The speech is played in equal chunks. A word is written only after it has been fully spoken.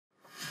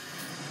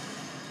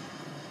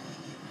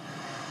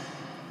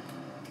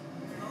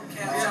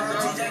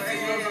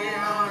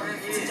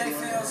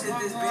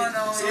this bitch.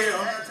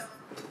 Yeah.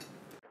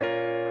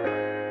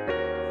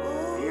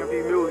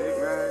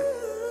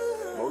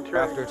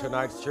 After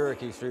tonight's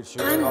Cherokee Street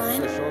shooting,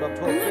 officers showed up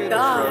to a theater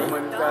show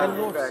in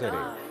North City.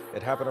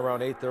 It happened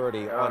around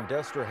 8:30 on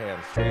Destrehan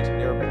Street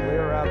near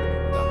Blair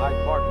Avenue in the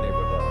Hyde Park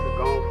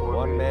neighborhood.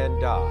 One man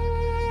died.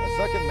 A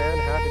second man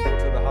had to go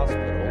to the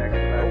hospital.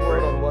 No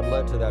word on what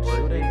led to that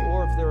shooting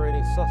or if there are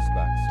any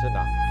suspects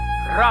tonight.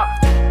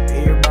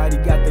 Everybody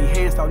got their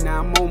hands out, now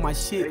I'm on my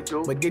shit.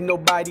 But didn't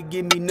nobody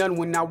give me none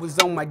when I was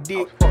on my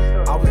dick.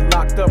 I was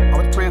locked up,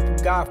 I was praying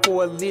for God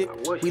for a lick.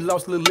 We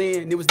lost Lil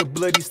Lynn, it was the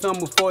bloody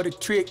summer for the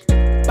trick.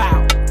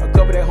 Bow, a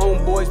couple of their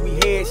homeboys, we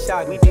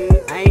headshot.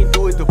 I ain't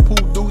do it the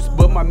pool deuce,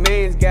 but my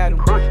mans got him.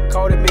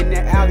 Caught him in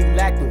the alley,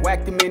 lacked him,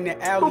 whacked him in the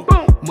alley.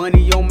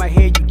 Money on my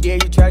head, you dare,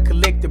 you try to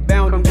collect the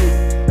bounty.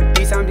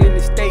 This time in the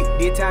state,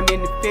 this time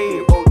in the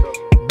fed.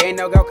 Band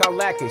dog got caught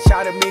lacking,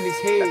 shot him in his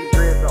head.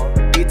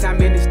 This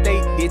time in the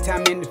state, this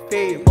time in the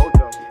fed.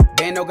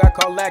 Band dog got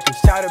caught lacking,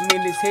 shot him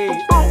in his head.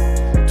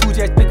 Two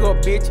just pick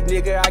up, bitch,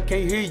 nigga, I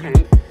can't hear you.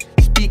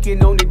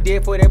 Speaking on the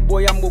dead for that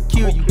boy, I'm gon'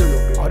 kill you.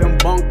 All them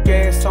bunk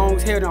ass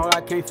songs, hell no, I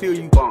can't feel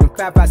you. When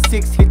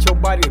 556 hit your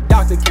body, the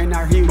doctor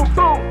cannot hear you. A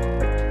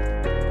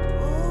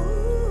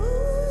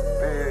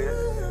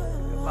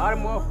lot of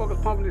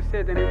motherfuckers pumping the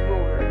set, they ain't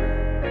promote that,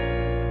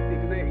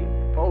 man. Niggas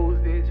ain't pose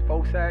this,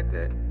 folks side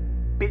that.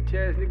 Bitch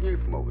ass nigga ain't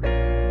from over there.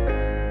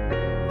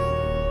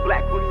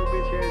 Black one of you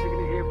bitch ass nigga in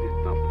the head with this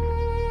thumping.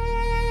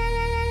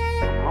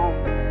 I'm home.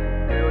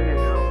 Hell yeah,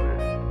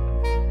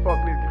 man. Fuck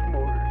niggas from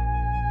over there.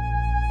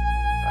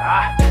 I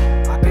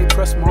can't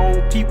trust my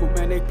own people,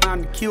 man, they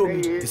trying to kill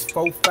me. This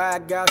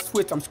 4-5 guy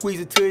switch, I'm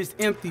squeezing till it's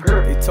empty.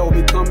 They told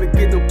me come and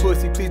get no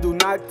pussy, please do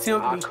not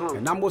tempt me.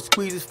 And I'm gonna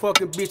squeeze this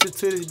fucking bitch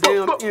till it's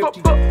damn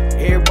empty.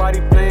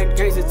 Everybody playing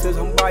gangster till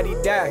somebody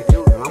die.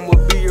 I'ma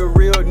be a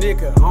real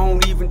nigga, I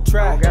don't even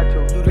try.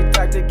 You the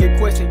type to get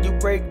questioned, you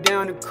break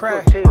down and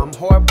cry. I'm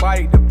hard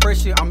body, the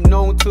pressure I'm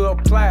known to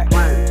apply.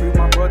 Free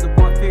my brother,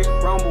 one fish,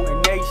 rumble,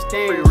 and they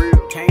stand.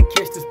 Can't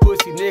catch this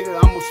pussy, nigga,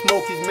 I'ma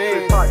smoke his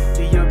man.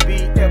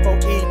 DMB,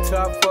 FOE, till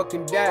I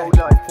fucking die.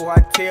 Before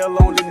I tell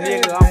on the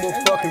nigga, I'ma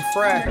fucking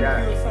fry.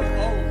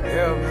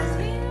 Yeah, man.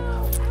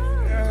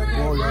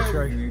 Boy, that's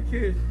right.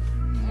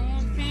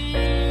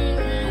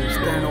 Don't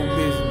stand on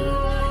business, man.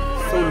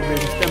 Soda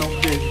baby, stand on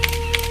business.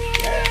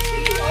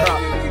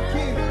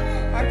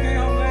 I can't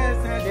hold last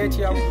time. Catch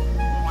y'all,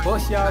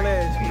 bust y'all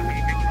ass, man.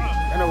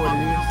 I know what it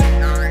is.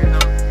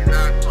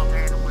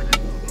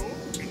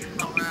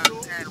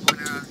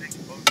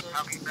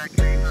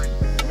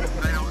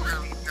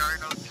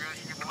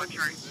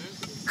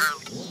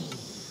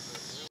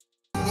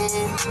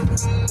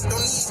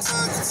 Don't need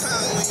time for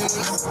time when you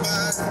know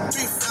about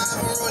 3-5,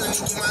 I'm rolling and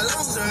get my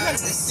lungs right.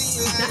 They see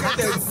you like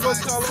that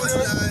first call on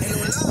there. Ain't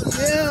no loud,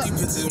 yeah. You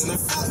can do no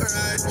fuck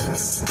right.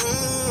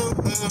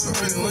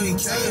 Running money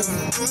came.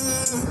 Running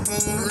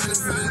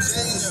for the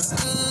jail.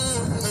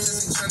 I'm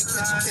just trying to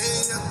catch a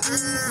king.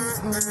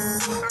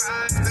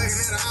 Staying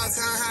at an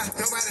all-time high.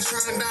 Nobody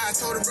trying to die. I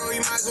told her, bro,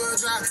 you might as well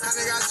drop. I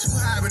think I got too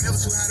high, but never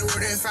too high to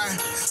work that fire.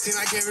 Seem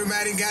like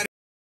everybody got it.